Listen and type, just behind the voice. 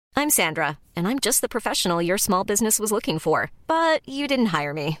I'm Sandra, and I'm just the professional your small business was looking for. But you didn't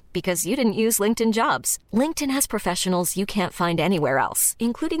hire me because you didn't use LinkedIn Jobs. LinkedIn has professionals you can't find anywhere else,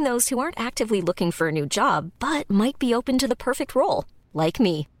 including those who aren't actively looking for a new job, but might be open to the perfect role, like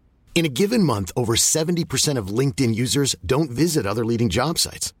me. In a given month, over 70% of LinkedIn users don't visit other leading job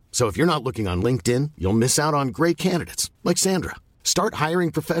sites. So if you're not looking on LinkedIn, you'll miss out on great candidates, like Sandra. Start hiring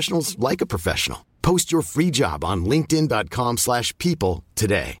professionals like a professional. Post your free job on linkedin.com/people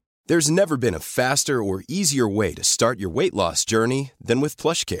today. There's never been a faster or easier way to start your weight loss journey than with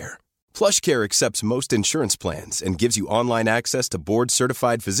PlushCare. PlushCare accepts most insurance plans and gives you online access to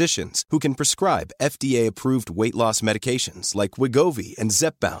board-certified physicians who can prescribe FDA-approved weight loss medications like Wegovy and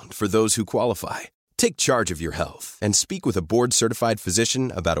Zepbound for those who qualify. Take charge of your health and speak with a board-certified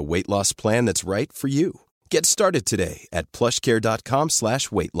physician about a weight loss plan that's right for you. Get started today at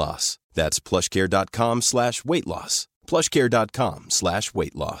plushcare.com/weight loss. That's plushcare.com/weight loss.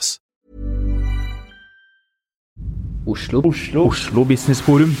 plushcare.com/weight loss. Oslo Business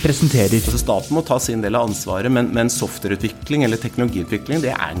Forum presenterer. Staten må ta sin del av ansvaret, men softwareutvikling eller teknologiutvikling,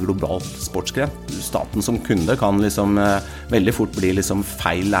 det en global sportsgren. Staten som kunde kan veldig fort bli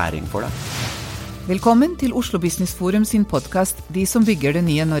feil læring for det. Velkommen til Oslo Business Forum sin podcast De som bygger det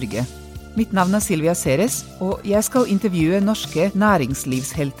nye Norge. Mitt navn Silvia Ceres, og jeg skal intervjue norske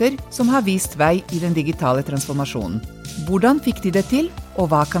næringslivshelter som har vist vei I den digitale transformasjonen. Hvordan fikk de det til, og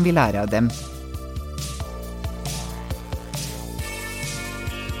hva kan vi lære av dem?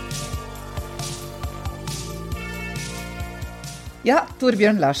 Ja,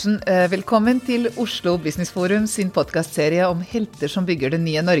 Torbjørn Larsen, velkommen til Oslo Business Forum sin podcastserie om helter som bygger det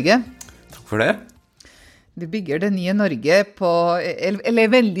nye Norge. Takk for det. Du bygger det nye Norge på, eller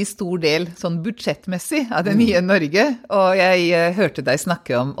veldig stor del, sånn budsjettmessig av det nye Norge, og jeg hørte deg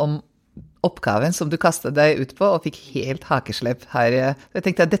snakke om oppgaven som du kastet deg ut på, og fikk helt hakeslepp her. Jeg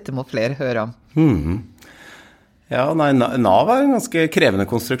tenkte at dette må flere høre om. Ja, nei, NAV en ganske krevende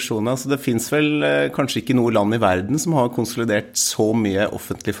konstruksjon. Altså, det finnes vel kanskje ikke noe land I verden som har konsolidert så mye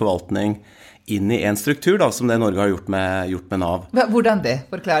offentlig forvaltning inn I en struktur da, som det Norge har gjort med NAV. Hvordan det?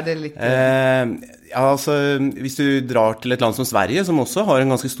 Forklar det litt. Ja, altså, hvis du drar til et land som Sverige, som også har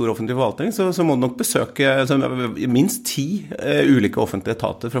en ganske stor offentlig forvaltning, så må du nok besøke minst 10 ulike offentlige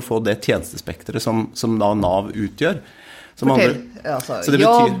etater for å få det tjenestespektret som da NAV utgjør. Fortell, altså, så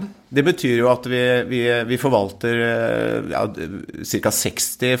det betyr jo at vi forvalter cirka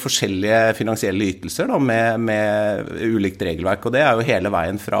 60 forskjellige finansielle ytelser da, med ulikt regelverk, og det jo hele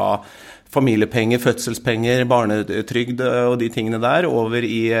veien fra familiepenger, fødselspenger, barnetrygd og de tingene der, over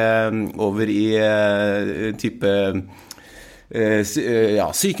i type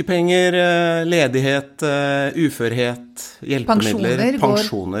sykepenger, ledighet, uførhet, hjelpemidler,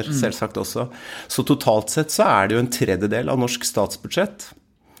 pensjoner selvsagt også. Så totalt sett så det jo en tredjedel av norsk statsbudsjett.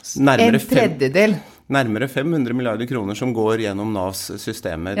 Nærmere 500 milliarder kroner som går gjennom NAVs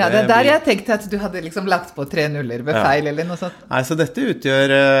systemer. Ja, det der jeg tenkte at du hadde lagt på 3 nuller ved feil eller noe sånt. Nei, så dette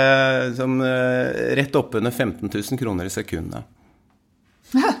utgjør rett opp under 15 000 kroner I sekundene.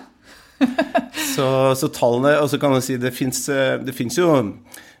 så tallene, og så kan man si det finnes jo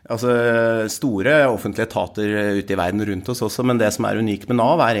store offentlige etater ute I verden rundt oss også, men det som unikt med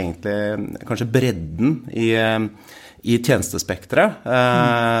NAV egentlig kanskje bredden I tjenestespektret,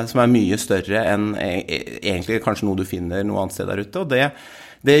 som mye større enn egentlig kanskje noe du finner noe annet sted der ute, og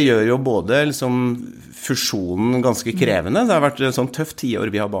det gjør jo både fusjonen ganske krevende. Det har vært en sånn tøff 10 år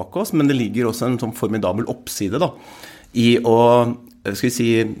vi har bak oss, men det ligger også en sånn formidabel oppside da, I å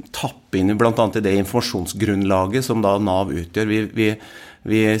tappe inn blant annet I det informasjonsgrunnlaget som da NAV utgjør.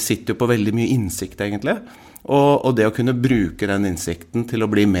 Vi sitter jo på veldig mye innsikt egentlig, og det å kunne bruke den innsikten til å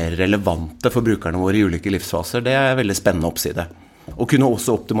bli mer relevante for brukerne våre I ulike livsfaser, det en veldig spennende oppside. Og kunne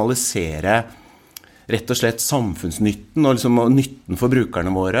også optimalisere rett og slett samfunnsnytten og nytten for brukerne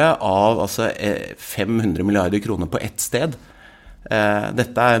våre av 500 milliarder kroner på ett sted.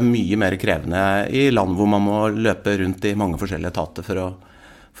 Dette mye mer krevende I land hvor man må løpe rundt I mange forskjellige etater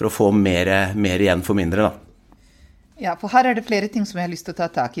for å få mer igjen for mindre da. Ja, for her det flere ting som jeg har lyst til å ta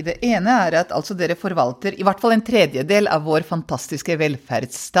tak I. Det ene at altså dere forvalter I hvert fall en tredjedel av vår fantastiske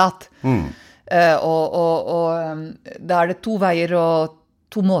velferdsstat. Og da det 2 veier og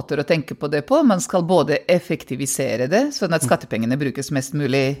 2 måter å tenke på det på. Man skal både effektivisere det, sånn at skattepengene brukes mest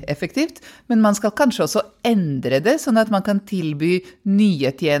mulig effektivt, men man skal kanskje også endre det, sånn at man kan tilby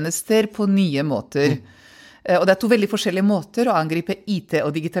nye tjenester på nye måter. Og det 2 veldig forskjellige måter å angripe IT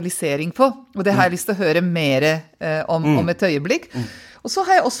og digitalisering på, og det har jeg lyst til å høre mer om et øyeblikk. Og så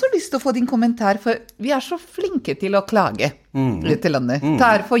har jeg også lyst til å få din kommentar, for vi så flinke til å klage til landet.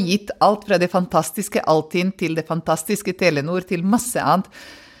 Tar for gitt alt fra det fantastiske Altinn til det fantastiske Telenor til masse annet.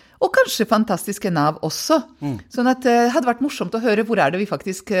 Og kanskje fantastiske nav også. Sånn at det hadde vært morsomt å høre hvor det vi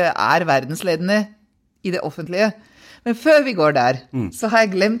faktisk verdensledende i det offentlige. Men før vi går der, så har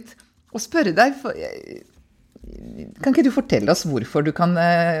jeg glemt å spørre deg, kan ikke du fortelle oss hvorfor du kan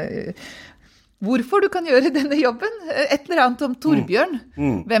gjøre denne jobben? Et eller annet om Torbjørn.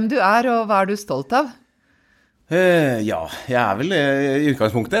 Hvem du og hva du stolt av? Ja, jeg vel i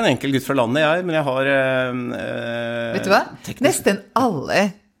utgangspunktet en enkel gutt fra landet, men jeg har vet du hva? Nesten alle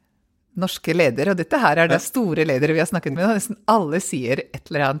norske ledere, og dette her det store ledere vi har snakket med, nesten alle sier et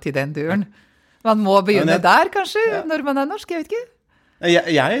eller annet i den duren. Man må begynne der, kanskje, når man norsk, jeg vet ikke.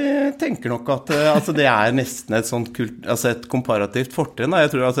 Jeg tenker nok at altså det nesten et sånt et komparativt fortrinn. Jeg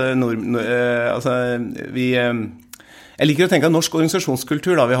tror jeg liker å tenke at norsk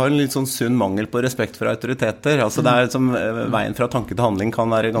organisasjonskultur, vi har en litt sånn sunn mangel på respekt for autoriteter. Altså det som veien fra tanke til handling kan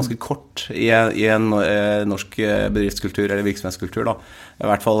være ganske kort i en norsk bedriftskultur eller virksomhetskultur, da. I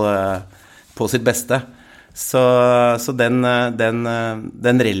hvert fall på sitt beste. Så den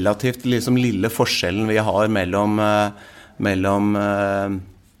relativt liksom lille forskjellen vi har mellom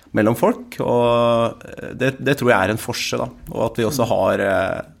folk, og det tror jeg en forse, da. Og at vi også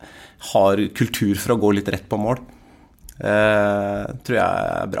har kultur for å gå litt rett på mål. Tror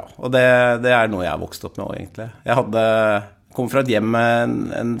jeg bra. Og det noe jeg har vokst opp med også, egentlig. Jeg kom fra et hjem med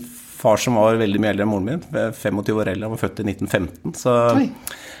en far som var veldig mye eldre enn moren min, 25 år eldre, han var født i 1915,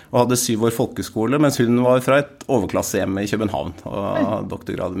 og hadde 7 år folkeskole, mens hun var fra et overklassehjem i København, og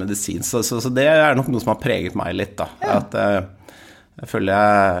doktorgrad i medisin. Så det nok noe som har preget meg litt, da. At jeg føler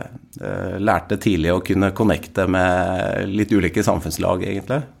jeg lærte tidlig å kunne connecte med litt ulike samfunnslag,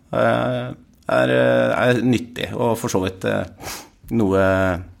 egentlig. Nyttig, og for så vidt noe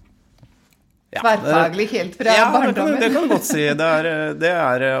Tverrfaglig helt fra barndommen. Det kan du godt si.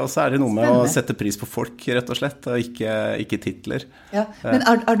 Og så det noe med å sette pris på folk, rett og slett, og ikke titler. Ja. Men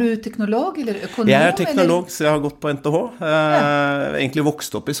du teknolog eller økonom? Jeg teknolog, så jeg har gått på NTH. Egentlig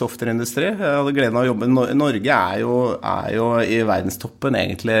vokst opp i softwareindustri. Jeg hadde gleden av å jobbe. Norge er jo i verdenstoppen,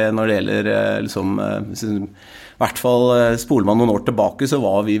 egentlig, når det gjelder liksom i hvert fall spoler man noen år tilbake, så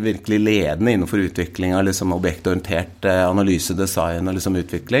var vi virkelig ledende innenfor utvikling av liksom objektorientert analyse, design og liksom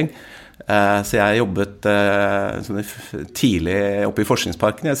utvikling. Så jeg jobbet tidlig oppe i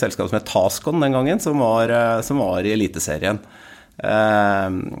Forskningsparken i et selskap som het Tascon den gangen, som var i eliteserien.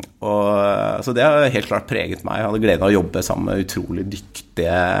 Så det har helt klart preget meg. Jeg hadde gleden av å jobbe sammen med utrolig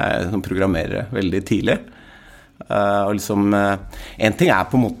dyktige programmerere veldig tidlig. Og liksom, en ting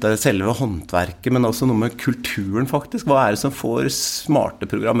på en måte selve håndverket, men også noe med kulturen faktisk. Hva det som får smarte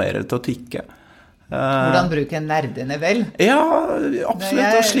programmerere til å tikke? Hvordan bruke nerdene vel? Ja,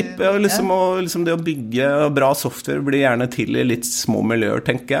 absolutt. Å slippe liksom det å bygge bra software blir gjerne til i litt små miljøer,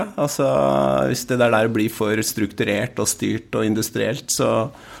 tenker jeg. Altså, hvis det der blir for strukturert og styrt og industrielt,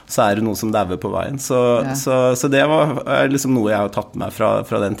 så det noe som dauer på veien. Så det var liksom noe jeg har tatt med fra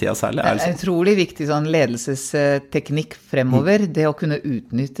den tida særlig. Det utrolig viktig sånn ledelsesteknikk fremover, det å kunne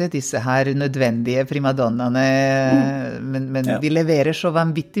utnytte disse her nødvendige primadonnaene, men vi leverer så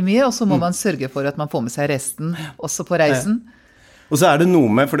vanvittig mye, og så må man sørge for at man får med seg resten også på reisen. Og så det noe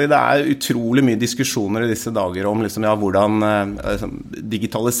med, fordi det utrolig mye diskusjoner i disse dager om liksom, hvordan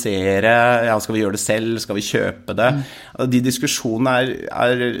digitalisere, skal vi gjøre det selv, skal vi kjøpe det? De diskusjonene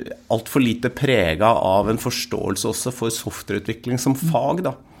alt for lite preget av en forståelse også for softwareutvikling som fag,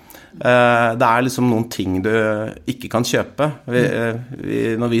 da. Det liksom noen ting du ikke kan kjøpe.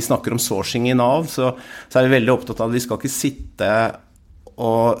 Når vi snakker om sourcing i Nav, så vi veldig opptatt av at vi skal ikke sitte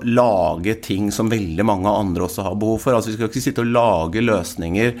og lage ting som veldig mange andre også har behov for. Altså vi skal ikke sitte og lage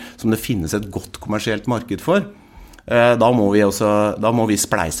løsninger som det finnes et godt kommersielt marked for. Da må vi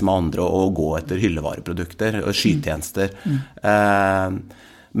spleise med andre og gå etter hyllevareprodukter og skytjenester.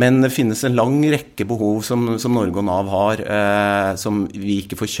 Men det finnes en lang rekke behov som Norge og Nav har, som vi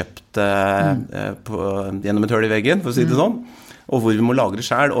ikke får kjøpt gjennom et høl i veggen, for å si det sånn, og hvor vi må lagre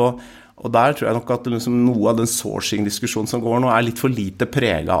selv. Og der tror jeg nok at liksom, noe av den sourcing-diskusjonen som går nå litt for lite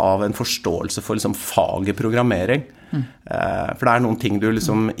preget av en forståelse for liksom, faget programmering. For det noen ting du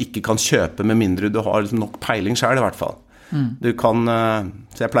liksom ikke kan kjøpe med mindre du har liksom, nok peiling selv i hvert fall. Du kan,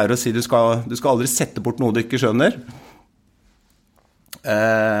 så jeg pleier å si, du skal aldri sette bort noe du ikke skjønner.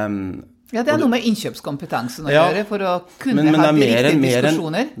 Ja, det noe med innkjøpskompetansen å gjøre for å kunne ha de riktige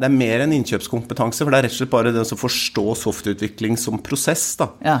diskusjoner. Det mer enn innkjøpskompetanse, for det rett og slett bare det å forstå softwareutvikling som prosess, da.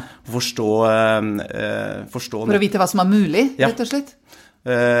 Ja. Forstå for å vite hva som mulig, rett og slett.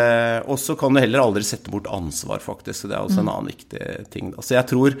 Og så kan du heller aldri sette bort ansvar, faktisk, så det også en annen viktig ting. Så jeg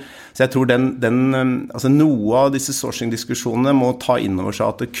tror altså noe av disse sourcing-diskusjonene må ta inn over seg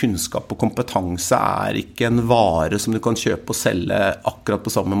at kunnskap og kompetanse ikke en vare som du kan kjøpe og selge akkurat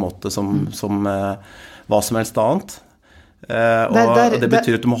på samme måte som hva som helst annet. Og det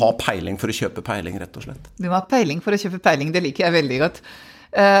betyr at du må ha peiling for å kjøpe peiling, rett og slett. Du må ha peiling for å kjøpe peiling, det liker jeg veldig godt.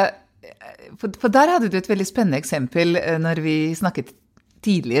 For der hadde du et veldig spennende eksempel når vi snakket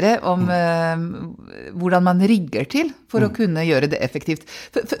tidligere om hvordan man rigger til for å kunne gjøre det effektivt.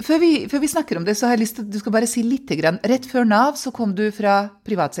 Før vi snakker om det, så har jeg lyst til at du skal bare si litt grann. Rett før NAV så kom du fra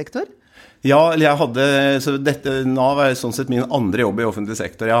privatsektor? Ja, så NAV sånn sett min andre jobb i offentlig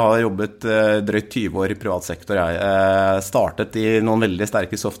sektor. Jeg har jobbet drøyt 20 år i privatsektor. Jeg startet i noen veldig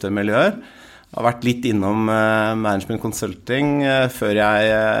sterke software-miljøer. Jeg har vært litt innom management consulting før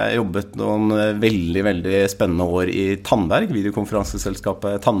jeg jobbet noen veldig, veldig spennende år i Tandberg,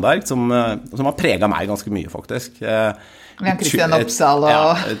 videokonferanseselskapet Tandberg, som har preget meg ganske mye, faktisk. Jan Christian Oppsal og...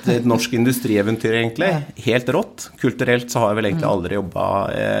 Ja, et norsk industrieventyr, egentlig. Helt rått. Kulturelt så har jeg vel egentlig aldri jobbet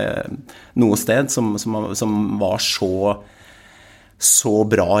noe sted som var så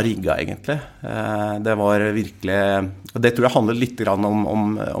bra rigget, egentlig. Det var virkelig, og det tror jeg handler litt grann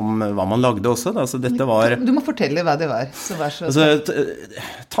om hva man lagde også. Altså, dette var... Du må fortelle hva det var.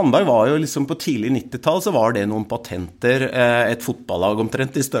 Tandberg var jo liksom på tidlig 90-tall, så var det noen patenter, et fotballag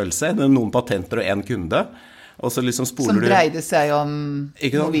omtrent i størrelse, noen patenter og en kunde. Og så liksom som dreide seg om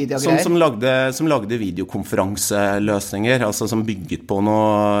noen videogreier. Som lagde videokonferanseløsninger, altså som bygget på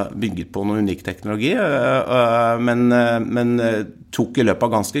noe unik teknologi, men tok i løpet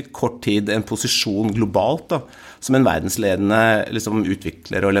av ganske kort tid en posisjon globalt da, som en verdensledende liksom,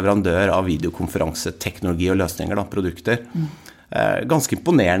 utvikler og leverandør av videokonferanseteknologi og løsninger, da, produkter. Ganske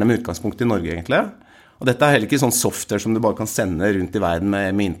imponerende med utgangspunkt i Norge, egentlig. Og dette heller ikke sånn software som du bare kan sende rundt i verden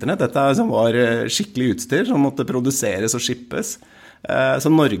med internett. Dette var skikkelig utstyr som måtte produseres og shippes. Så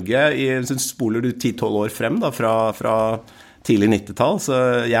Norge, så spoler du 10-12 år frem da, fra tidlig 90-tall. Så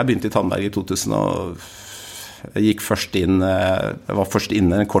jeg begynte i Tandberg i 2000 og jeg var først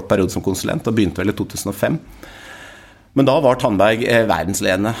inne en kort periode som konsulent og begynte vel i 2005. Men da var Tandberg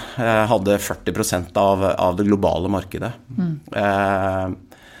verdensledende, hadde 40% av det globale markedet.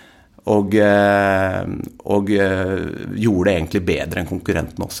 Og gjorde det egentlig bedre enn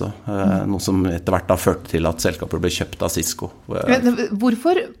konkurrenten også. Noe som etter hvert da førte til at selskapet ble kjøpt av Cisco.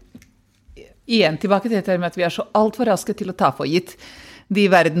 Hvorfor, igjen tilbake til dette med at vi så alt for raske til å ta for gitt de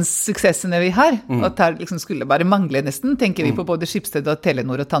verdenssuksessene vi har, og at det liksom skulle bare mangle nesten, tenker vi på både Schibsted og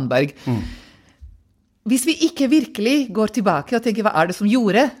Telenor og Tandberg. Hvis vi ikke virkelig går tilbake og tenker, hva det som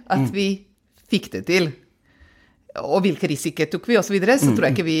gjorde at vi fikk det til? Og hvilke risiko tok vi, og så videre, så tror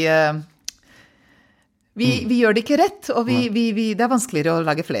jeg ikke vi gjør det ikke rett, og det vanskeligere å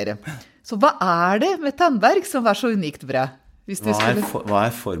lage flere. Så hva det med Tandberg som var så unikt bra?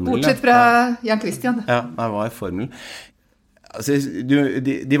 Hva formelen? Bortsett fra Jan Christian. Ja, hva formelen? Altså,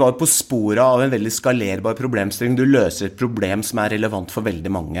 de var på sporet av en veldig skalerbar problemstilling. Du løser et problem som relevant for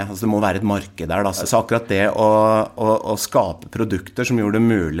veldig mange. Altså, det må være et marked der. Da. Så akkurat det å skape produkter som gjorde det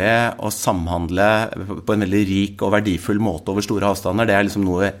mulig å samhandle på en veldig rik og verdifull måte over store avstander, det liksom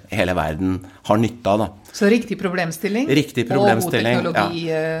noe hele verden har nytte av. Da. Så riktig problemstilling? Riktig problemstilling, og god teknologi.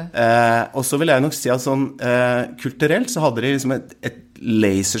 Ja. Og så vil jeg nok si at sånn, kulturelt så hadde de liksom et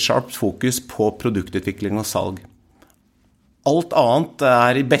lasersharpt fokus på produktutvikling og salg. Alt annet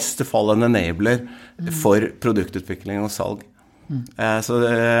i beste fall en enabler for produktutvikling og salg.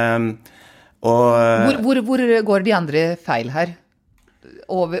 Hvor går de andre feil her?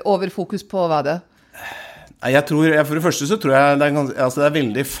 Overfokus på hva det? For det første så tror jeg det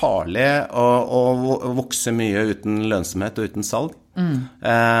veldig farlig å vokse mye uten lønnsomhet og uten salg.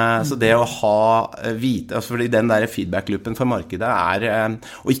 Så det å vite, altså fordi den der feedback-loopen for markedet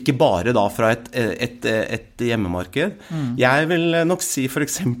og ikke bare da fra et hjemmemarked. Jeg vil nok si for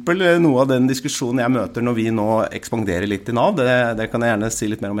eksempel noe av den diskusjonen jeg møter når vi nå ekspanderer litt i NAV, det kan jeg gjerne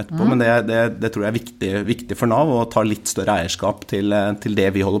si litt mer om etterpå, men det tror jeg viktig for NAV å ta litt større eierskap til det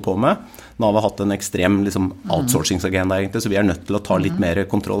vi holder på med. NAV har hatt en ekstrem liksom, outsourcingsagenda egentlig, så vi nødt til å ta litt mer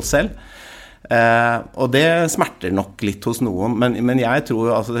kontroll selv. Og det smerter nok litt hos noen, men jeg tror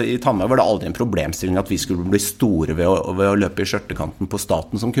altså, i Tandberg var det aldri en problemstilling at vi skulle bli store ved å løpe i skjørtekanten på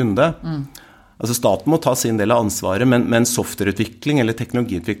staten som kunde. Altså staten må ta sin del av ansvaret, men softwareutvikling eller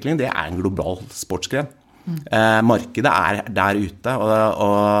teknologiutvikling, det en global sportsgren. Markedet der ute,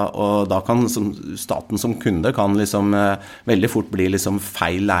 og da kan staten som kunde kan liksom, veldig fort bli liksom,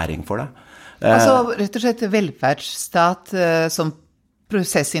 feil læring for det. Altså rett og slett velferdsstat som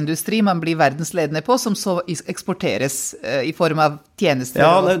prosessindustri man blir verdensledende på, som så eksporteres i form av tjenester.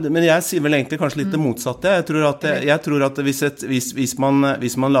 Ja, men jeg sier vel egentlig kanskje litt det motsatte. Jeg tror at hvis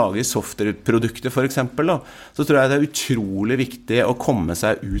man lager softwareprodukter for eksempel, da, så tror jeg det utrolig viktig å komme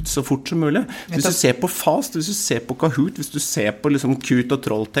seg ut så fort som mulig. Hvis du ser på Fast, hvis du ser på Kahoot, hvis du ser på liksom Qt og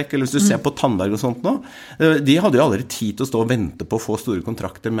Trolltech, eller hvis du ser på Tandberg og sånt nå, de hadde jo aldri tid til å stå og vente på å få store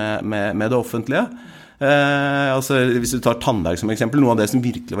kontrakter med det offentlige. Altså, hvis du tar Tandberg som eksempel, noe av det som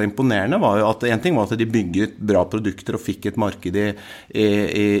virkelig var imponerende var jo at en ting var at de bygget bra produkter og fikk et marked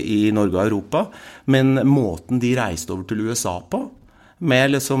i Norge og Europa, men måten de reiste over til USA på, med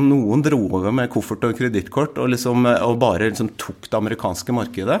liksom noen dro over med koffert og kredittkort og bare liksom tok det amerikanske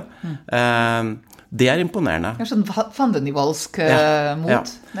markedet. Det imponerende. Det sånn fandenivoldsk mot.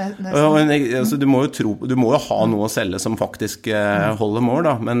 Altså, du må jo ha noe å selge som faktisk holder mål,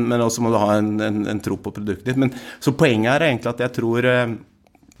 da, men også må du ha en tro på produktet ditt. Men, så poenget egentlig at jeg tror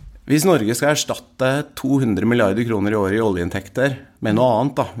hvis Norge skal erstatte 200 milliarder kroner i året i oljeinntekter med noe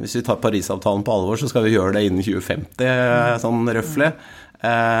annet, da, hvis vi tar Paris-avtalen på alvor, så skal vi gjøre det innen 2050, sånn røffelig.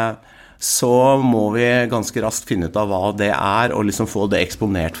 Så må vi ganske raskt finne ut av hva det og liksom få det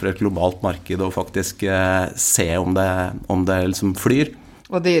eksponert for et globalt marked og faktisk se om det liksom flyr.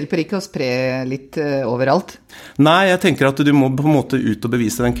 Og det hjelper ikke å spre litt overalt? Nei, jeg tenker at du må på en måte ut og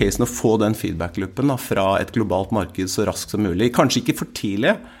bevise den casen og få den feedback-loopen fra et globalt marked så raskt som mulig. Kanskje ikke for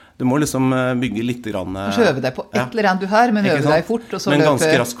tidlig. Du må liksom bygge litt grann... Kanskje øve deg på et eller annet du har, men øve deg fort, og så men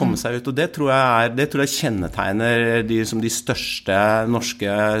ganske raskt komme seg ut, og det tror jeg kjennetegner de største norske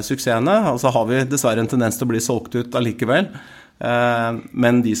suksessene. Altså har vi dessverre en tendens til å bli solgt ut allikevel,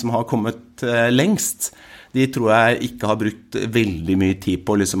 men de som har kommet lengst, de tror jeg ikke har brukt veldig mye tid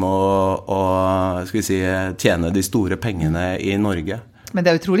på liksom å skal vi si, tjene de store pengene i Norge. Men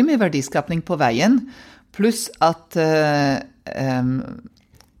det utrolig mye verdiskapning på veien, pluss at...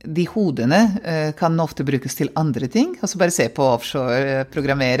 de hodene kan ofte brukes til andre ting. Altså bare se på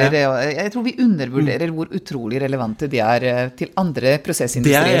offshore-programmerere. Ja. Jeg tror vi undervurderer hvor utrolig relevante de til andre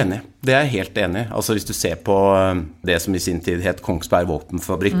prosessindustrier. Det er jeg helt enig. Altså hvis du ser på det som i sin tid het Kongsberg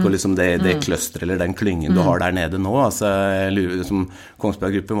Våpenfabrikk, og liksom det cluster eller den klyngen du har der nede nå, altså liksom,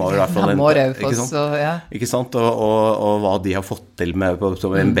 Kongsberg-gruppen var i hvert fall ikke sant? Og hva de har fått til med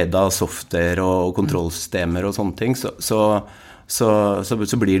som embedda software og kontrollsystemer og sånne ting, så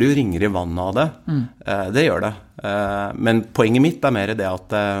blir det jo ringer i vannet av det. Det gjør det. Men poenget mitt mer det at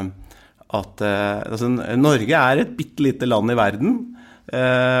altså, Norge et bittelite land i verden,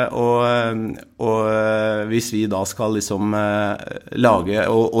 og hvis vi da skal liksom lage,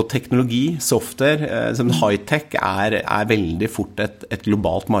 og teknologi, software, som high-tech veldig fort et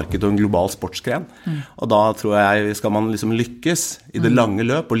globalt marked og en global sportsgren. Og da tror jeg skal man liksom lykkes i det lange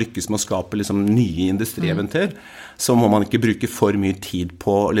løp, og lykkes med å skape liksom nye industrieventyr, så må man ikke bruke for mye tid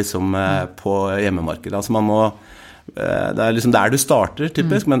på, liksom, på hjemmemarkedet. Altså man må, det liksom der du starter,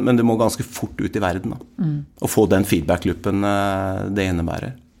 typisk, men du må ganske fort ut i verden, da, og få den feedback-loopen det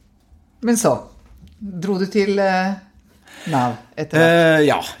innebærer. Men så, dro du til Nav etter hvert?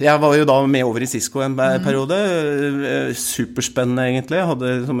 Ja, jeg var jo da med over i Cisco en periode. Superspennende egentlig, jeg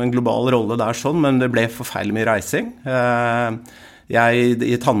hadde som en global rolle der sånn, men det ble forferdelig mye reising.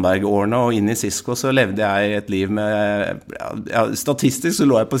 I Tandberg-årene og inn i Cisco så levde jeg et liv med, statistisk så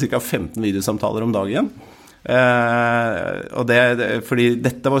lå jeg på ca. 15 videosamtaler om dagen. Og fordi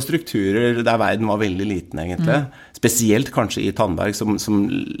dette var strukturer der verden var veldig liten egentlig, spesielt kanskje i Tandberg som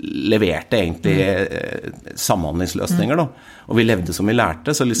leverte egentlig samhandlingsløsninger da, og vi levde som vi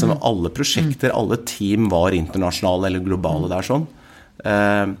lærte, så liksom alle prosjekter, alle team var internasjonale eller globale der sånn.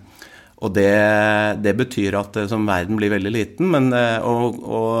 Og det betyr at som verden blir veldig liten, men og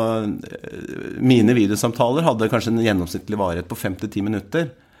mine videosamtaler hadde kanskje en gjennomsnittlig varighet på 5-10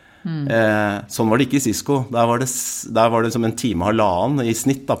 minutter. Sånn var det ikke i Cisco. Der var det som en time halvannen i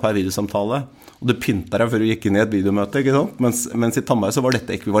snitt da, per videosamtale. Og du pyntet deg før du gikk inn i et videomøte, ikke sant? Mens i Tandberg så var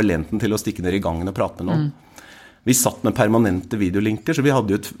dette ekvivalenten til å stikke ned i gangen og prate med noen. Vi satt med permanente videolinker, så vi hadde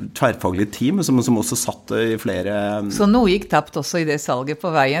jo et tverrfaglig team som også satt i flere... Så noe gikk tapt også i det salget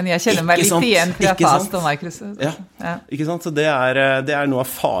på veien. Jeg kjenner meg litt igjen fra Fast og Microsoft. Ja, ikke sant? Så det noe av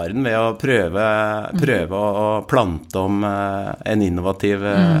faren ved å prøve å plante om en innovativ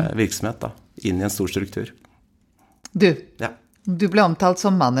virksomhet da, inn i en stor struktur. Du ble omtalt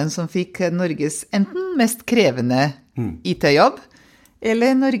som mannen som fikk Norges enten mest krevende IT-jobb,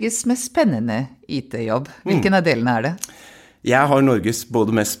 eller Norges mest spennende IT-jobb. Hvilken av delene det? Jeg har Norges både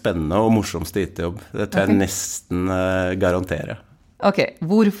mest spennende og morsomste IT-jobb. Det tror jeg nesten garanterer. Ok,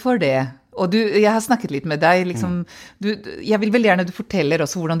 hvorfor det? Og jeg har snakket litt med deg, liksom, jeg vil veldig gjerne du forteller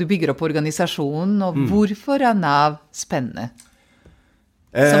også hvordan du bygger opp organisasjonen, og hvorfor Nav spennende?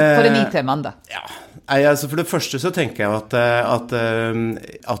 For en IT-mann da. Ja, altså for det første så tenker jeg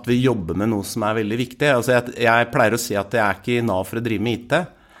at vi jobber med noe som veldig viktig. Altså jeg pleier å si at jeg ikke i NAV for å drive med IT.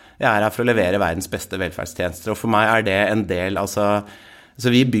 Jeg her for å levere verdens beste velferdstjenester, og for meg det en del, altså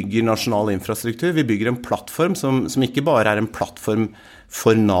vi bygger nasjonal infrastruktur, vi bygger en plattform som ikke bare en plattform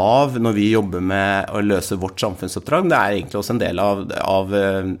for NAV når vi jobber med å løse vårt samfunnsoppdrag, men det egentlig også en del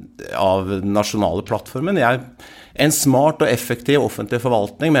av nasjonale plattformen. En smart og effektiv offentlig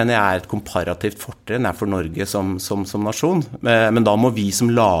forvaltning mener jeg et komparativt fortrinn for Norge som nasjon, men da må vi som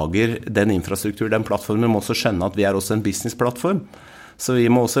lager den infrastruktur, den plattformen, må også skjønne at vi også en businessplattform, så vi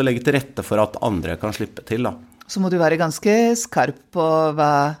må også legge til rette for at andre kan slippe til da. Så må du være ganske skarp på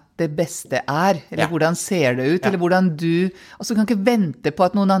hva det beste eller hvordan ser det ut, eller hvordan du, altså du kan ikke vente på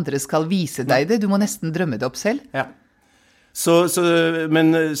at noen andre skal vise deg det, du må nesten drømme det opp selv. Ja. Så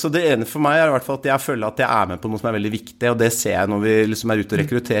det ene for meg I hvert fall at jeg føler at jeg med på noe som veldig viktig, og det ser jeg når vi liksom ute og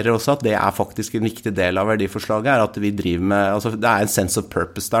rekrutterer også, at det faktisk en viktig del av verdiforslaget, at vi driver med, altså det en sense of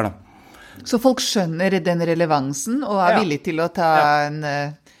purpose der da. Så folk skjønner den relevansen, og villige til å ta en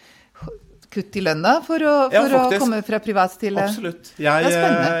kutt I lønna for å komme fra privat til... Absolutt.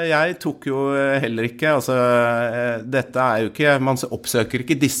 Jeg tok jo heller ikke, altså dette jo ikke, man oppsøker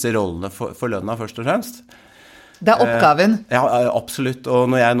ikke disse rollene for lønna først og fremst. Det oppgaven. Ja, absolutt. Og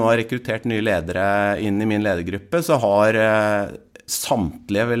når jeg nå har rekruttert nye ledere inn I min ledergruppe, så har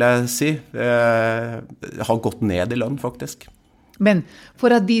samtlige, vil jeg si, har gått ned I lønn, faktisk. Men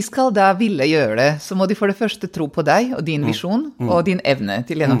for at de skal da ville gjøre det, så må de for det første tro på deg og din visjon og din evne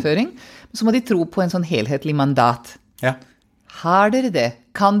til gjennomføring. Så må de tro på en sånn helhetlig mandat. Ja. Har dere det?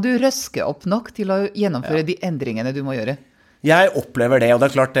 Kan du røske opp nok til å gjennomføre de endringene du må gjøre? Jeg opplever det, og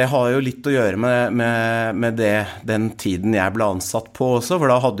det klart det har jo litt å gjøre med den tiden jeg ble ansatt på også, for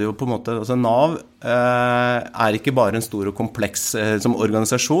da hadde jo på en måte, altså NAV ikke bare en stor og kompleks som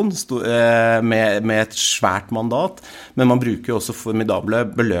organisasjon med et svært mandat, men man bruker jo også formidable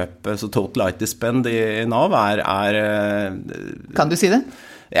beløp, så total IT spend I NAV Kan du si det?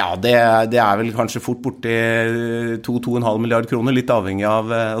 Ja, det vel kanskje fort borti 2,5 milliard kroner, litt avhengig av,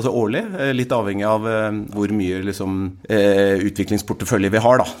 altså årlig, litt avhengig av hvor mye liksom, utviklingsportefølje vi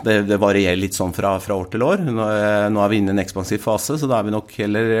har da. Det varierer litt sånn fra år til år. Nå vi inne I en ekspansiv fase, så da vi nok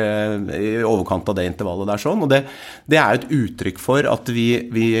heller I overkant av det intervallet der sånn. Og det jo et uttrykk for at vi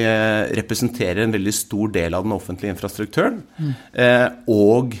representerer en veldig stor del av den offentlige infrastrukturen,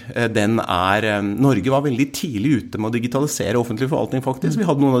 og den Norge var veldig tidlig ute med å digitalisere offentlig forvaltning faktisk. Vi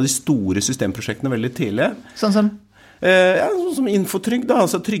hadde noen av de store systemprosjektene veldig tidlig. Sånn som? Sånn som Infotrygd, da,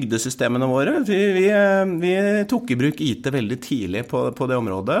 altså trygdesystemene våre. Vi tok I bruk IT veldig tidlig på det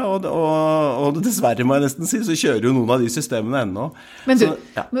området, og dessverre må jeg nesten si, så kjører jo noen av de systemene ennå. Men du,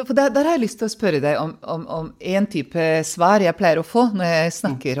 for der har jeg lyst til å spørre deg om en type svar jeg pleier å få når jeg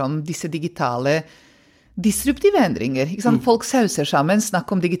snakker om disse digitale disruptive endringer. Ikke sant? Folk sauser sammen,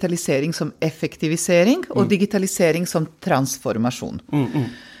 snakker om digitalisering som effektivisering, og digitalisering som transformasjon.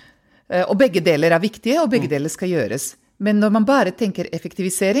 Og begge deler viktige, og begge deler skal gjøres. Men når man bare tenker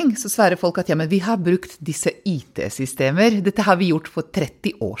effektivisering, så svarer folk at ja, men vi har brukt disse IT-systemer. Dette har vi gjort for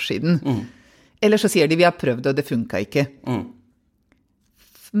 30 år siden. Eller så sier de vi har prøvd, og det funket ikke.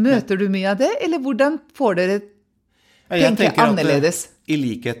 Møter du mye av det, eller hvordan får dere tenke annerledes? I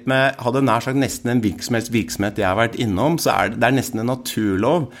likhet med, hadde nær sagt nesten en virksomhet jeg har vært innom, så det nesten en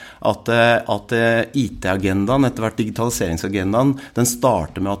naturlov at IT-agendaen, etter hvert digitaliseringsagendaen, den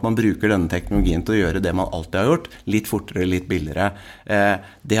starter med at man bruker denne teknologien til å gjøre det man alltid har gjort, litt fortere, litt billigere.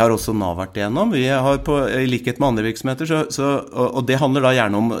 Det har også NAV vært igjennom. Vi har I likhet med andre virksomheter, og det handler da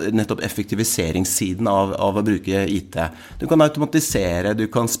gjerne om nettopp effektiviseringssiden av å bruke IT. Du kan automatisere, du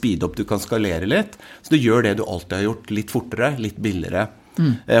kan speede opp, du kan skalere litt, så du gjør det du alltid har gjort, litt fortere, litt billigere.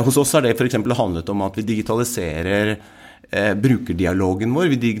 Hos oss har det for eksempel handlet om at vi digitaliserer brukerdialogen vår,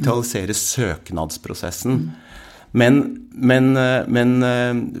 vi digitaliserer søknadsprosessen. Men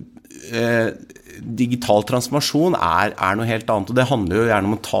digital transformasjon noe helt annet, og det handler jo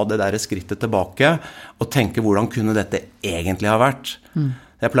gjerne om å ta det der skrittet tilbake og tenke hvordan kunne dette egentlig ha vært.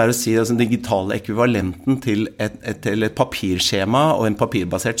 Jeg pleier å si at den digitale ekvivalenten til et papirskjema og en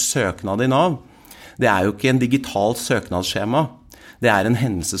papirbasert søknad I NAV, det jo ikke en digital søknadsskjema. Det en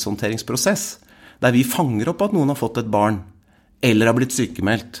hendelseshåndteringsprosess, der vi fanger opp at noen har fått et barn, eller har blitt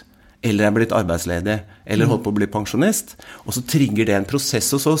sykemeldt, eller blitt arbeidsledig, eller holdt på å bli pensjonist, og så trigger det en prosess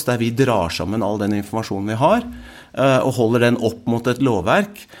hos oss, der vi drar sammen all den informasjonen vi har, og holder den opp mot et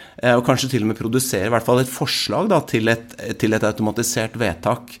lovverk, og kanskje til og med produserer I hvert fall et forslag da, til et automatisert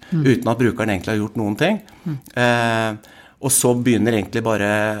vedtak, uten at brukeren egentlig har gjort noen ting. Og så begynner egentlig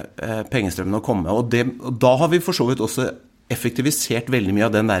bare pengestrømmen å komme, og da har vi for så vidt også effektivisert veldig mye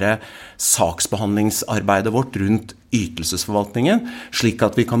av den der saksbehandlingsarbeidet vårt rundt ytelsesforvaltningen, slik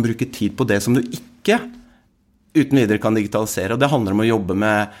at vi kan bruke tid på det som du ikke uten videre kan digitalisere. Og det handler om å jobbe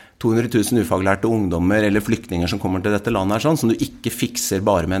med 200 000 ufaglærte ungdommer eller flyktninger som kommer til dette landet her, sånn, som du ikke fikser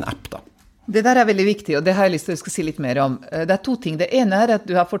bare med en app da. Det der veldig viktig, og det har jeg lyst til å si litt mer om. Det 2 ting. Det ene at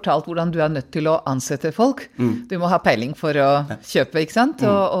du har fortalt hvordan du nødt til å ansette folk. Du må ha peiling for å kjøpe, ikke sant?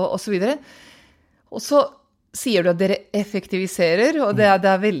 Og så videre. Og så sier du at dere effektiviserer, og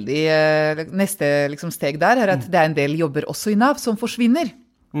det veldig, neste liksom, steg der at det en del jobber også i NAV som forsvinner.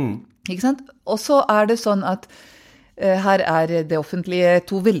 Ikke sant? Og så det sånn at her det offentlige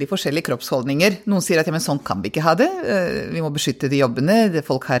 2 veldig forskjellige kroppsholdninger. Noen sier at ja, men sånn kan vi ikke ha det. Vi må beskytte de jobbene,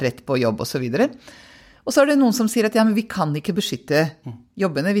 folk har rett på jobb og så videre. Og så det noen som sier at ja, men vi kan ikke beskytte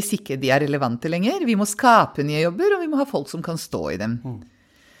jobbene hvis ikke de relevante lenger. Vi må skape nye jobber, og vi må ha folk som kan stå i dem.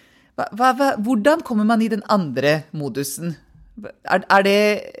 Hvordan kommer man i den andre modusen? Det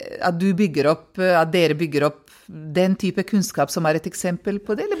at du bygger opp, at dere bygger opp den type kunnskap som et eksempel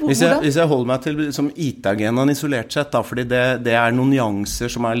på det? Eller hvis jeg holder meg til liksom, IT-agendaen isolert sett, da, fordi det noen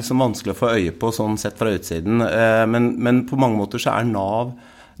nyanser som liksom vanskelig å få øye på sånn sett fra utsiden, men på mange måter så NAV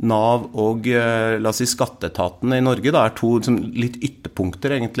og la oss si skatteetaten i Norge da, 2 liksom, litt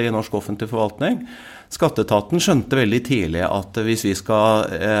ytterpunkter egentlig i norsk offentlig forvaltning. Skatteetaten skjønte veldig tidlig at hvis vi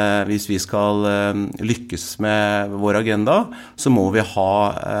skal lykkes med vår agenda, så må vi ha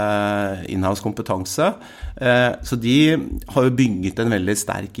in-house kompetanse. Så de har jo bygget en veldig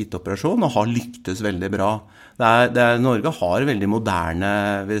sterk IT-operasjon og har lyktes veldig bra. Norge har veldig moderne,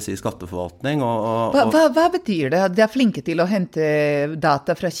 vil jeg si, skatteforvaltning. Hva betyr det? De flinke til å hente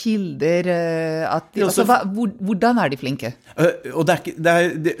data fra kilder? Hvordan de flinke? Og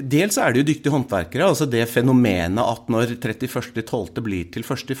dels det jo dyktige håndverkere, altså det fenomenet at når 31.12. blir til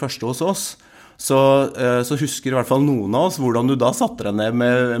 1.1. hos oss, så husker i hvert fall noen av oss hvordan du da satte deg ned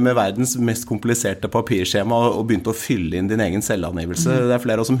med verdens mest kompliserte papirskjema og begynte å fylle inn din egen selvangivelse. Det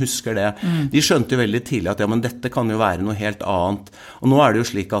flere av oss som husker det. De skjønte jo veldig tidlig at ja, men dette kan jo være noe helt annet. Og nå det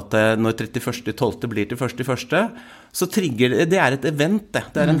jo slik at når 31.12. blir til 1.1., så trigger det et event,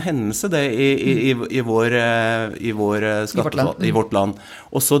 det en hendelse det i vårt land.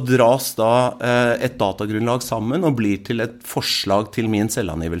 Og så dras da et datagrunnlag sammen og blir til et forslag til min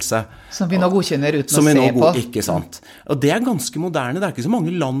selvangivelse. Som vi nå godkjenner uten å se på. Ikke sant. Og det ganske moderne, det ikke så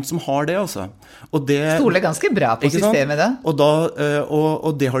mange land som har det, altså. Stoler ganske bra på systemet da. Og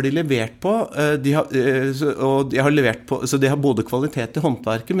det har de levert på, så de har både kvalitet i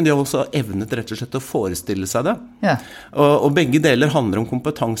håndverket, men de har også evnet rett og slett å forestille seg det. Ja. Og begge deler handler om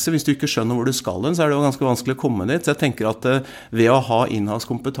kompetanse. Hvis du ikke skjønner hvor du skal hen, så det jo ganske vanskelig å komme dit. Så jeg tenker at ved å ha in-house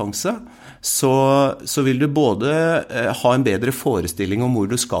kompetanse, så vil du både ha en bedre forestilling om hvor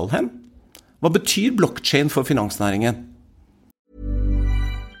du skal hen. Hva betyr blockchain for finansnæringen?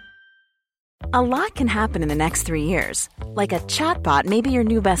 A lot can happen in the next 3 years. Like a chatbot may be your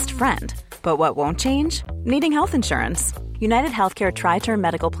new best friend. But what won't change? Needing health insurance. United Healthcare Tri-Term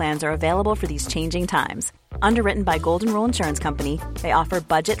Medical Plans are available for these changing times. Underwritten by Golden Rule Insurance Company, they offer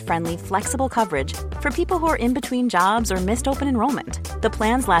budget-friendly, flexible coverage for people who are in between jobs or missed open enrollment. The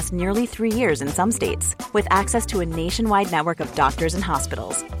plans last nearly 3 years in some states, with access to a nationwide network of doctors and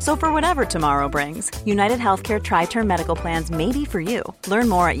hospitals. So for whatever tomorrow brings, United Healthcare Tri-Term Medical Plans may be for you. Learn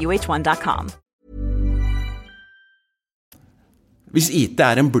more at uh1.com. Hvis IT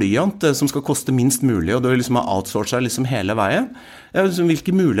en blyant som skal koste minst mulig, og du liksom har outsourcet liksom hele veien,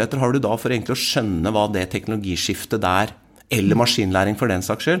 hvilke muligheter har du da for egentlig å skjønne hva det teknologiskiftet der, eller maskinlæring for den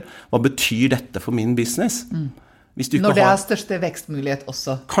saks skyld, hva betyr dette for min business? Når det største vekstmulighet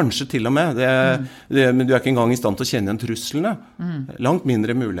også. Kanskje til og med. Men du ikke engang i stand til å kjenne igjen truslene. Langt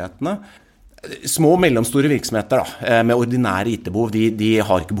mindre mulighetene. Små og mellomstore virksomheter da, med ordinære IT-behov, de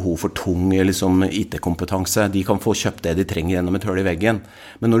har ikke behov for tung liksom, IT-kompetanse. De kan få kjøpt det de trenger gjennom et hull i veggen.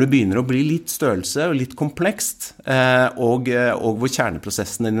 Men når det begynner å bli litt størrelse og litt komplekst, og hvor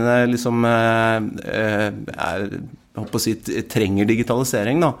kjerneprosessene dine liksom, trenger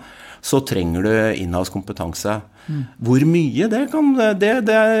digitalisering da, så trenger du in-house kompetanse. Hvor mye, det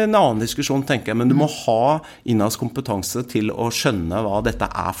en annen diskusjon, tenker jeg, men du må ha in-house kompetanse til å skjønne hva dette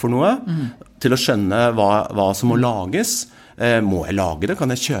for noe, til å skjønne hva som må lages. Må jeg lage det?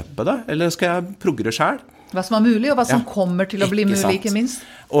 Kan jeg kjøpe det? Eller skal jeg progrere selv? Hva som mulig, og hva som kommer til å bli mulig, ikke minst.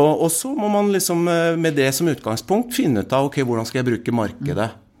 Og så må man liksom, med det som utgangspunkt finne ut av, ok, hvordan skal jeg bruke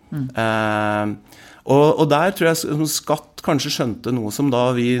markedet? Og der tror jeg Skatt kanskje skjønte noe som da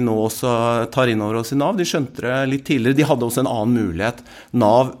vi nå også tar inn over oss i NAV. De skjønte det litt tidligere. De hadde også en annen mulighet.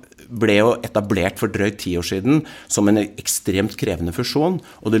 NAV ble jo etablert for drøyt 10 år siden som en ekstremt krevende fusjon,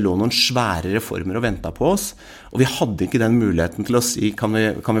 og det lå noen svære reformer og ventet på oss, og vi hadde ikke den muligheten til å si, kan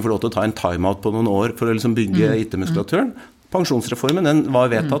vi få lov til å ta en timeout på noen år for å liksom bygge IT-muskulaturen? Pensjonsreformen, den var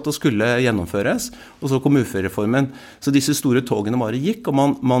vedtatt og skulle gjennomføres, og så kom uførereformen. Så disse store togene bare gikk,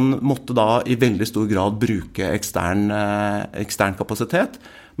 og man måtte da i veldig stor grad bruke ekstern kapasitet.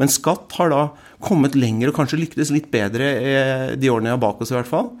 Men skatt har da kommet lenger og kanskje lyktes litt bedre de årene jeg har bak oss i hvert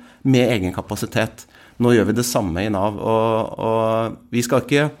fall, med egen kapasitet. Nå gjør vi det samme i NAV, og vi skal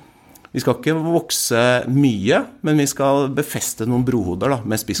ikke vokse mye, men vi skal befeste noen brohoder da,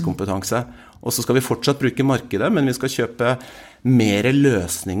 med spisskompetanse. Og så skal vi fortsatt bruke markedet, men vi skal kjøpe mer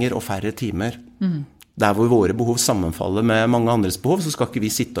løsninger og færre timer. Der hvor våre behov sammenfaller med mange andres behov, så skal ikke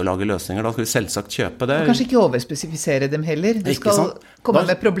vi sitte og lage løsninger, da skal vi selvsagt kjøpe det. Og kanskje ikke overspesifisere dem heller. Du skal komme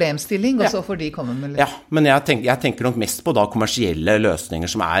med problemstilling, og så får de komme med... Ja, men jeg tenker nok mest på da kommersielle løsninger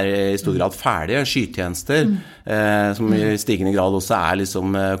som i stor grad ferdige, skytjenester, som i stigende grad også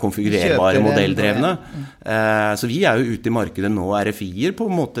liksom konfigurerbare, modelldrevne. Så vi jo ute i markedet nå, RFI-er på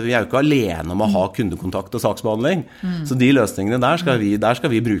en måte, vi jo ikke alene om å ha kundekontakt og saksbehandling. Så de løsningene der skal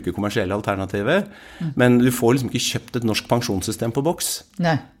vi bruke kommersielle alternativer. Men du får liksom ikke kjøpt et norsk pensjonssystem på boks.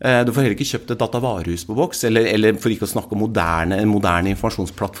 Nei. Du får heller ikke kjøpt et datavarehus på boks, eller for ikke å snakke om en moderne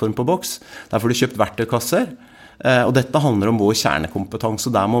informasjonsplattform på boks. Der får du kjøpt verktøykasser. Og dette handler om vår kjernekompetanse,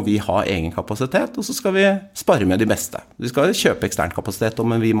 og der må vi ha egen kapasitet, og så skal vi spare med de beste. Vi skal kjøpe ekstern kapasitet,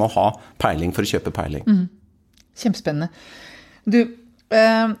 men vi må ha peiling for å kjøpe peiling. Kjempespennende. Du,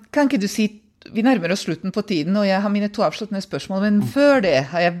 kan ikke du si, vi nærmer oss slutten på tiden, og jeg har mine 2 avsluttende spørsmål, men før det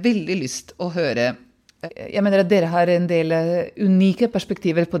har jeg veldig lyst å høre. Jeg mener at dere har en del unike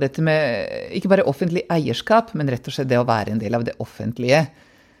perspektiver på dette med ikke bare offentlig eierskap, men rett og slett det å være en del av det offentlige.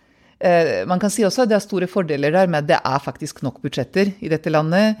 Man kan si også at det store fordeler der med at det faktisk nok budsjetter i dette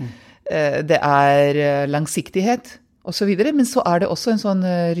landet. Det langsiktighet og så videre, men så det også en sånn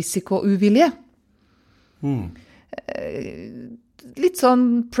risikouvilje. Litt sånn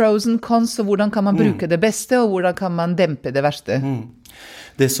pros and cons, og hvordan kan man bruke det beste, og hvordan kan man dempe det verste?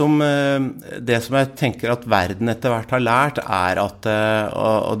 Det som jeg tenker at verden etter hvert har lært at,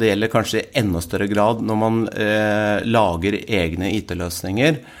 og det gjelder kanskje i enda større grad når man lager egne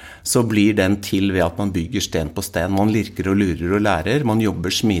IT-løsninger, så blir den til ved at man bygger sten på sten. Man lirker og lurer og lærer, man jobber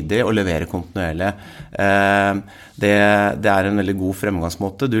smidig og leverer kontinuerlig. Det en veldig god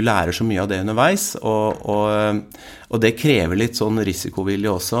fremgangsmåte. Du lærer så mye av det underveis, og det krever litt sånn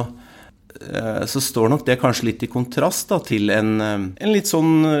risikovilje også. Så står nok det kanskje litt i kontrast da, til en litt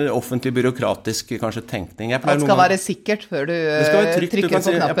sånn offentlig byråkratisk kanskje tenkning. Alt skal være sikkert før du trykker på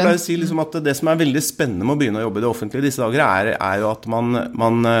knappen. Jeg pleier å si liksom at det som veldig spennende med å begynne å jobbe i det offentlige i disse dager jo at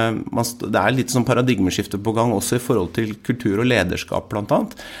det litt sånn paradigmeskifte på gang også i forhold til kultur og lederskap blant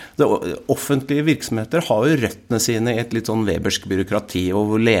annet. Offentlige virksomheter har jo røttene sine i et litt sånn webersk byråkrati,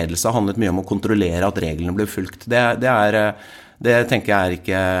 og hvor ledelse har handlet mye om å kontrollere at reglene blir fulgt. Det tenker jeg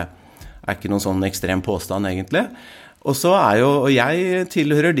ikke noen sånn ekstrem påstand egentlig. Og så og jeg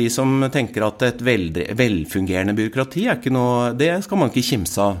tilhører de som tenker at et velfungerende byråkrati ikke noe, det skal man ikke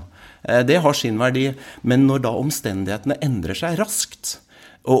kimse av. Det har sin verdi, men når da omstendighetene endrer seg raskt,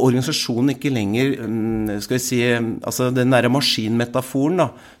 og organisasjonen ikke lenger, skal vi si, altså den der maskinmetaforen da,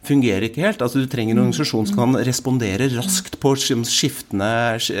 fungerer ikke helt. Altså du trenger en organisasjon som kan respondere raskt på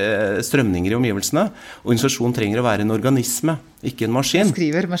skiftende strømninger i omgivelsene. Organisasjonen trenger å være en organisme, ikke en maskin. Jeg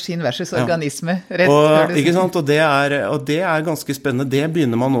skriver maskin versus organisme. Ikke sant? Og det ganske spennende. Det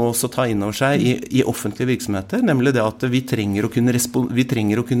begynner man også å ta inn over seg i offentlige virksomheter, nemlig det at vi trenger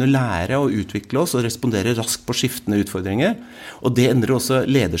å kunne lære og utvikle oss og respondere raskt på skiftende utfordringer. Og det endrer også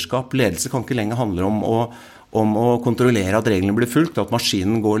lederskap. Ledelse kan ikke lenger handle om å kontrollere at reglene blir fulgt, at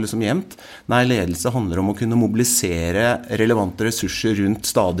maskinen går liksom jevnt. Nei, ledelse handler om å kunne mobilisere relevante ressurser rundt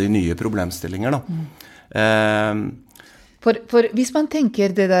stadig nye problemstillinger da. For hvis man tenker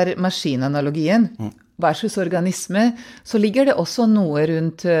det der maskinanalogien versus organisme, så ligger det også noe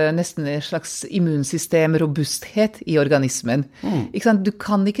rundt nesten en slags immunsystem, robusthet i organismen. Ikke sant? Du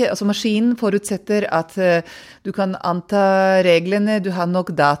kan ikke, altså maskinen forutsetter at du kan anta reglene, du har nok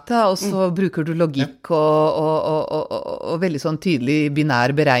data, og så bruker du logikk og veldig sånn tydelig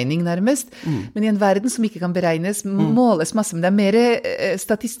binær beregning nærmest. Men i en verden som ikke kan beregnes, måles masse, men det mer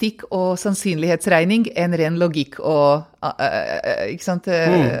statistikk og sannsynlighetsregning enn ren logikk og ikke sant,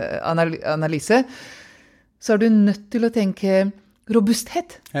 analyse. Så du nødt til å tenke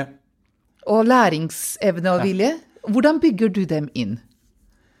robusthet og læringsevne og vilje. Hvordan bygger du dem inn?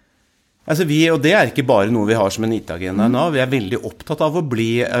 Altså og det ikke bare noe vi har som en IT-agenda nå, vi veldig opptatt av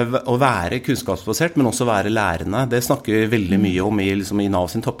å være kunnskapsbasert, men også være lærende. Det snakker vi veldig mye om i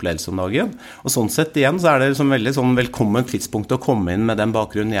NAV sin toppledelse om dagen. Og sånn sett igjen så det liksom veldig sånn velkommen tidspunkt å komme inn med den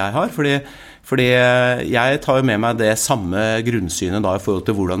bakgrunnen jeg har, fordi jeg tar jo med meg det samme grunnsynet da i forhold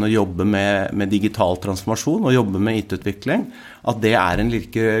til hvordan å jobbe med digital transformasjon og jobbe med IT-utvikling, at det en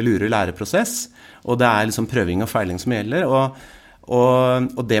like lure læreprosess, og det liksom prøving og feiling som gjelder,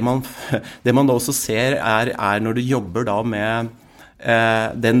 og det man da også ser når du jobber da med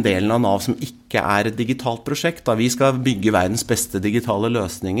den delen av NAV som ikke et digitalt prosjekt. Da vi skal bygge verdens beste digitale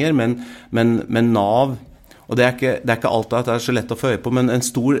løsninger, men NAV, og det ikke alltid at det så lett å få øye på, men en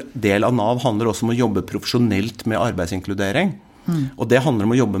stor del av NAV handler også om å jobbe profesjonelt med arbeidsinkludering. Og det handler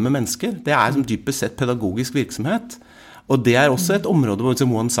om å jobbe med mennesker. Det som dypest sett pedagogisk virksomhet. Og det også et område hvor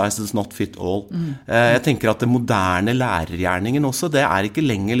one size does not fit all. Jeg tenker at det moderne lærergjerningen også, det ikke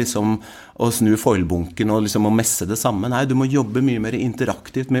lenger liksom å snu foilbunken og liksom å messe det samme. Nei, du må jobbe mye mer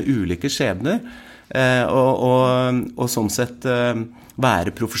interaktivt med ulike skjebner, og sånn sett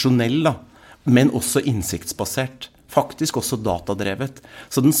være profesjonell da, men også innsiktsbasert. Faktisk også datadrevet.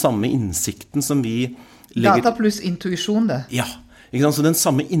 Så den samme innsikten som vi legger... Data pluss intuisjon det. Ja. Så den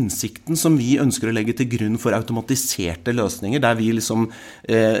samme innsikten som vi ønsker å legge til grunn for automatiserte løsninger, der vi liksom,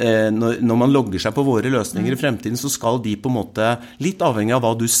 når man logger seg på våre løsninger i fremtiden, så skal de på en måte, litt avhengig av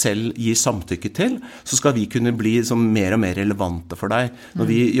hva du selv gir samtykke til, så skal vi kunne bli liksom mer og mer relevante for deg. Når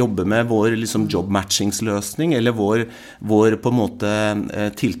vi jobber med vår liksom jobbmatchingsløsning, eller vår på en måte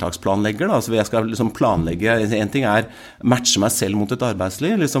tiltaksplanlegger, da, så jeg skal liksom planlegge, en ting matche meg selv mot et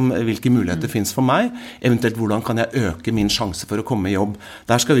arbeidsliv, liksom hvilke muligheter finnes for meg, eventuelt hvordan kan jeg øke min sjanse for å komme i jobb.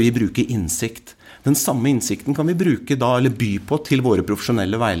 Der skal vi bruke innsikt. Den samme innsikten kan vi bruke da, eller by på til våre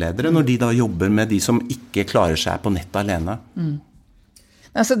profesjonelle veiledere, når de da jobber med de som ikke klarer seg på nett alene.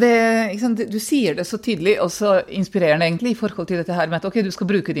 Altså du sier det så tydelig, og så inspirerende egentlig i forhold til dette her med at du skal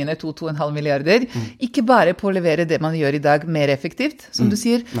bruke dine 2,5 milliarder, ikke bare på å levere det man gjør i dag mer effektivt, som du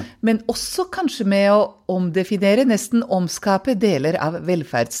sier, men også kanskje med å omdefinere, nesten omskape deler av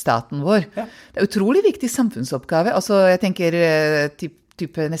velferdsstaten vår. Ja. Det utrolig viktig samfunnsoppgave, altså jeg tenker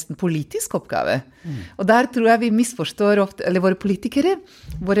type nesten politisk oppgave. Og der tror jeg vi misforstår ofte, eller våre politikere,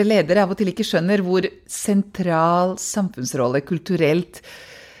 våre ledere av og til ikke skjønner hvor sentral samfunnsrolle, kulturelt,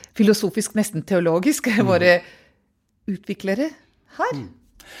 filosofisk, nesten teologisk, våre utviklere har.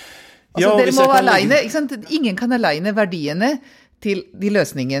 Altså dere må alene, ikke sant? Ingen kan alene verdiene til de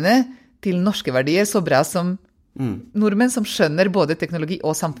løsningene, til norske verdier, så bra som nordmenn som skjønner både teknologi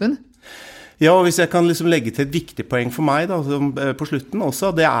og samfunn. Ja, og hvis jeg kan liksom legge til et viktig poeng for meg da, på slutten også,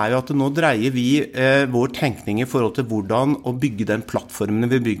 det jo at nå dreier vi vår tenkning i forhold til hvordan å bygge den plattformen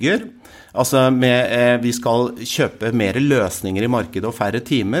vi bygger. Altså vi skal kjøpe mer løsninger i markedet og færre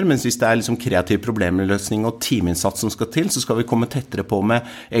timer, mens hvis det liksom kreativ problemløsning og teaminnsats som skal til, så skal vi komme tettere på med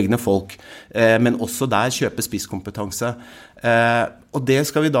egne folk, men også der kjøpe spisskompetanse. Og det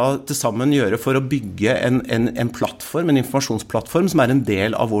skal vi da til sammen gjøre for å bygge en plattform, en informasjonsplattform som en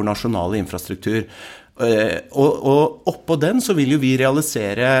del av vår nasjonale infrastruktur. Og oppå den så vil jo vi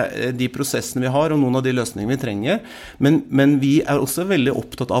realisere de prosessene vi har og noen av de løsningene vi trenger, men vi også veldig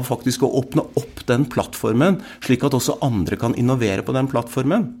opptatt av faktisk å åpne opp den plattformen, slik at også andre kan innovere på den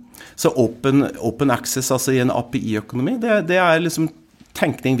plattformen. Så open access, altså i en API-økonomi, det liksom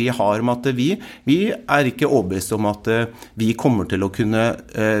tenkning vi har om at vi ikke overbevist om at vi kommer til å kunne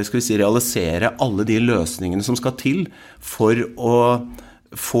skal vi si, realisere alle de løsningene som skal til for å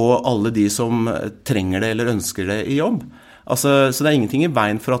få alle de som trenger det eller ønsker det i jobb. Altså, så det ingenting i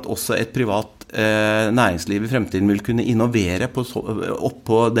veien for at også et privat næringsliv i fremtiden vil kunne innovere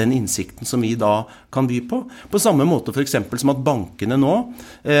oppå den innsikten som vi da kan by på. På samme måte for eksempel som at bankene nå,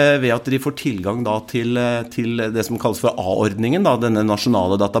 ved at de får tilgang da til det som kalles for A-ordningen, da, denne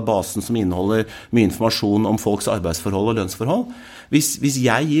nasjonale databasen som inneholder mye informasjon om folks arbeidsforhold og lønnsforhold. Hvis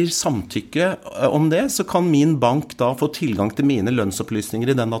jeg gir samtykke om det, så kan min bank da få tilgang til mine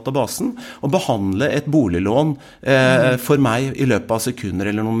lønnsopplysninger i den databasen og behandle et boliglån for meg i løpet av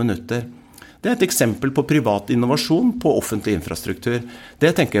sekunder eller noen minutter. Det et eksempel på privat innovasjon på offentlig infrastruktur. Det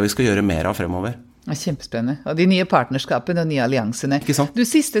tenker jeg vi skal gjøre mer av fremover. Kjempespennende. Og de nye partnerskapene og nye alliansene. Ikke sant? Du,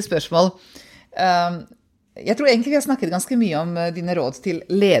 siste spørsmål. Jeg tror egentlig vi har snakket ganske mye om dine råd til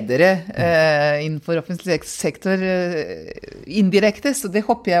ledere innenfor offentlig sektor indirekte, så det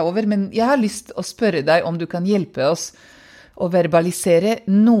hopper jeg over. Men jeg har lyst å spørre deg om du kan hjelpe oss å verbalisere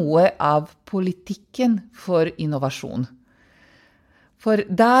noe av politikken for innovasjon. For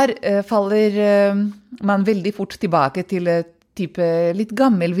der faller man veldig fort tilbake til type litt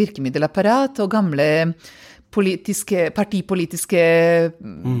gammel virkemiddelapparat og gamle partipolitiske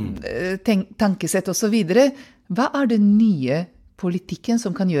tankesett og så videre. Hva den nye politikken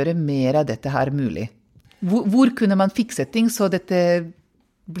som kan gjøre mer av dette her mulig? Hvor kunne man fikse ting så dette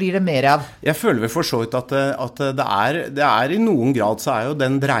blir det mer av? Jeg føler vel for så vidt at det i noen grad så jo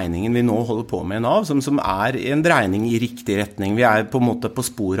den dreiningen vi nå holder på med i NAV, som en dreining i riktig retning. Vi på en måte på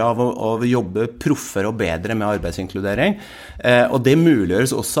sporet av å jobbe proffere og bedre med arbeidsinkludering. Og det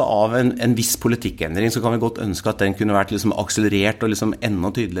muliggjøres også av en viss politikkendring, så kan vi godt ønske at den kunne vært liksom akselerert og liksom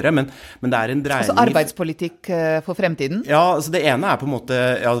enda tydeligere, men det en dreining... Altså arbeidspolitikk for fremtiden? Ja, altså det ene på en måte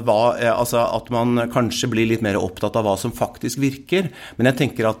at man kanskje blir litt mer opptatt av hva som faktisk virker, men jeg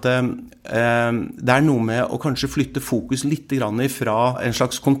tenker at det noe med å kanskje flytte fokus litt grann ifra en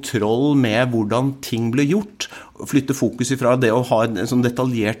slags kontroll med hvordan ting ble gjort, flytte fokus ifra det å ha en sånn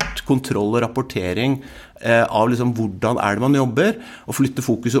detaljert kontroll og rapportering av liksom hvordan det man jobber, og flytte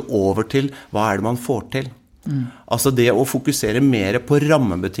fokuset over til hva det man får til. Altså det å fokusere mer på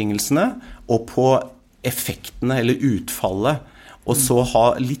rammebetingelsene og på effektene eller utfallet, og så ha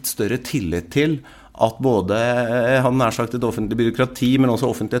litt større tillit til at både, han nær sagt et offentlig byråkrati, men også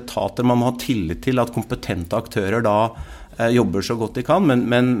offentlige etater, man må ha tillit til at kompetente aktører da jobber så godt de kan,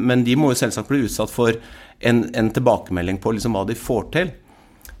 men de må jo selvsagt bli utsatt for en tilbakemelding på liksom hva de får til.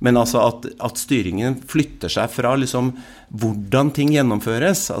 Men altså at styringen flytter seg fra liksom hvordan ting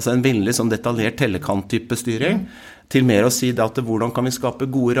gjennomføres, altså en veldig sånn detaljert tellekant-type styring, til mer å si at hvordan kan vi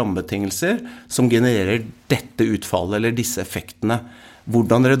skape gode rammebetingelser som genererer dette utfallet eller disse effektene.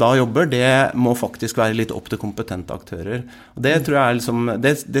 Hvordan dere da jobber, det må faktisk være litt opp til kompetente aktører. Og det tror jeg liksom,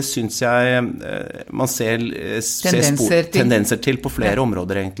 det synes jeg man ser tendenser til på flere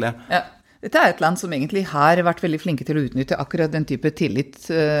områder egentlig. Ja. Dette et land som egentlig har vært veldig flinke til å utnytte akkurat den type tillit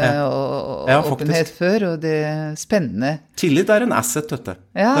og åpenhet før, og det spennende. Tillit en asset, dette.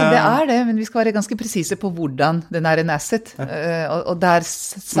 Ja, det det, men vi skal være ganske presise på hvordan den en asset, og der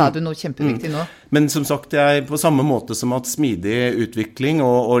sa du noe kjempeviktig nå. Men som sagt, på samme måte som at smidig utvikling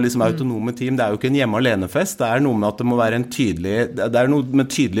og liksom autonome team, det jo ikke en hjemme-alene-fest, det noe med at det må være det noe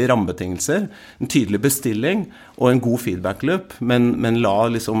med tydelige rammebetingelser, en tydelig bestilling og en god feedback-loop, men la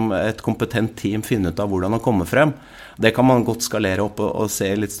liksom et kompetent team finne ut av hvordan å komme frem. Det kan man godt skalere opp og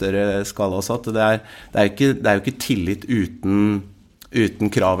se i litt større skala også, at det jo ikke tillit uten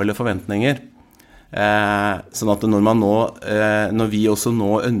krav eller forventninger. Sånn at når vi også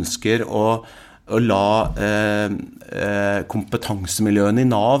nå ønsker å la kompetansemiljøene i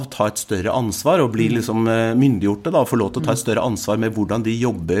NAV ta et større ansvar og bli liksom myndiggjorte da, og få lov til å ta et større ansvar med hvordan de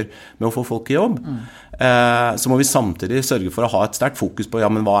jobber med å få folk i jobb, så må vi samtidig sørge for å ha et sterkt fokus på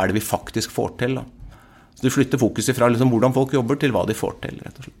men hva det vi faktisk får til da. Så du flytter fokuset fra liksom, hvordan folk jobber til hva de får til,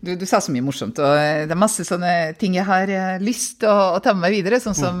 rett og slett. Du sa så mye morsomt, og det masse sånne ting jeg har lyst å ta med meg videre,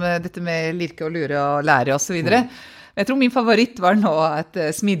 sånn som dette med lirke og lure og lære og så videre. Jeg tror min favoritt var nå at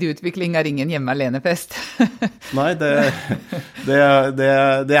smidig utvikling ingen hjemme-alene-fest. Nei, det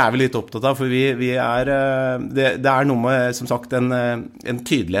vi litt opptatt av, for det noe med, som sagt, en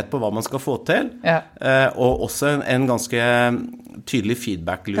tydelighet på hva man skal få til, og også en ganske tydelig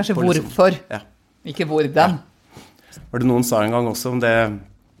feedback-loop. Kanskje hvorfor, ikke hvordan. Var det noen sa en gang også om det,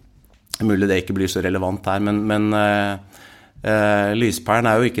 mulig det ikke blir så relevant her, men lyspæren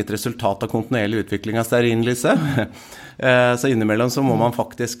jo ikke et resultat av kontinuerlig utvikling av stearinlyset. Så innimellom så må man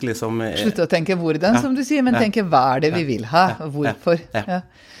faktisk liksom... Slutte å tenke hvordan, som du sier, men tenke hva det vi vil ha, og hvorfor.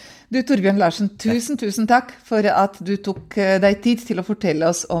 Du, Torbjørn Larsen, tusen takk for at du tok deg tid til å fortelle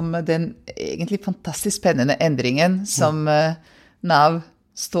oss om den egentlig fantastisk spennende endringen som NAV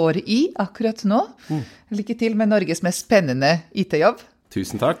står i akkurat nå. Lykke til med Norges mest spennende IT-jobb.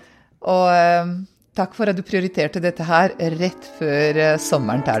 Tusen takk. Og takk for at du prioriterte dette her rett før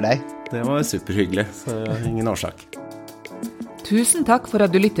sommeren tar deg. Det var superhyggelig, så ingen årsak. Tusen takk for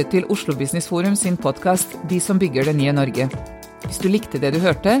at du lyttet til Oslo Business Forum sin podcast De som bygger det nye Norge. Hvis du likte det du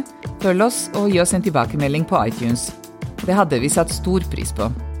hørte, følg oss og gi oss en tilbakemelding på iTunes. Det hadde vi satt stor pris på.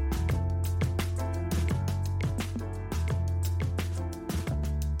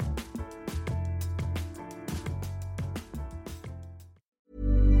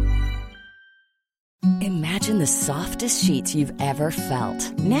 Imagine the softest sheets you've ever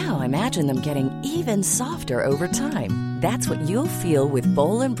felt. Now imagine them getting even softer over time. That's what you'll feel with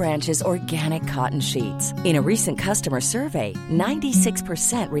Boll & Branch's organic cotton sheets. In a recent customer survey,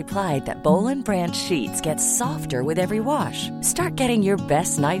 96% replied that Boll & Branch sheets get softer with every wash. Start getting your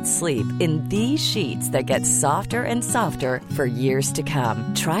best night's sleep in these sheets that get softer and softer for years to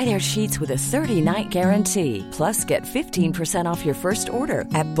come. Try their sheets with a 30-night guarantee. Plus, get 15% off your first order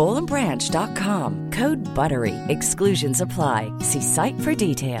at bollandbranch.com. Code BUTTERY. Exclusions apply. See site for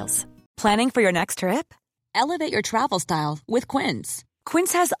details. Planning for your next trip? Elevate your travel style with Quince.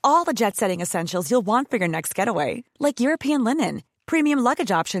 Quince has all the jet-setting essentials you'll want for your next getaway, like European linen, premium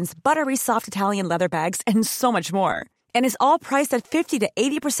luggage options, buttery soft Italian leather bags, and so much more. And is all priced at 50 to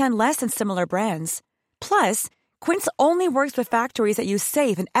 80% less than similar brands. Plus, Quince only works with factories that use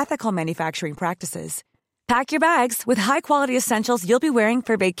safe and ethical manufacturing practices. Pack your bags with high-quality essentials you'll be wearing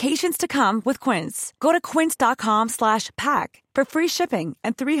for vacations to come with Quince. Go to quince.com/pack for free shipping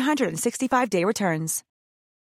and 365-day returns.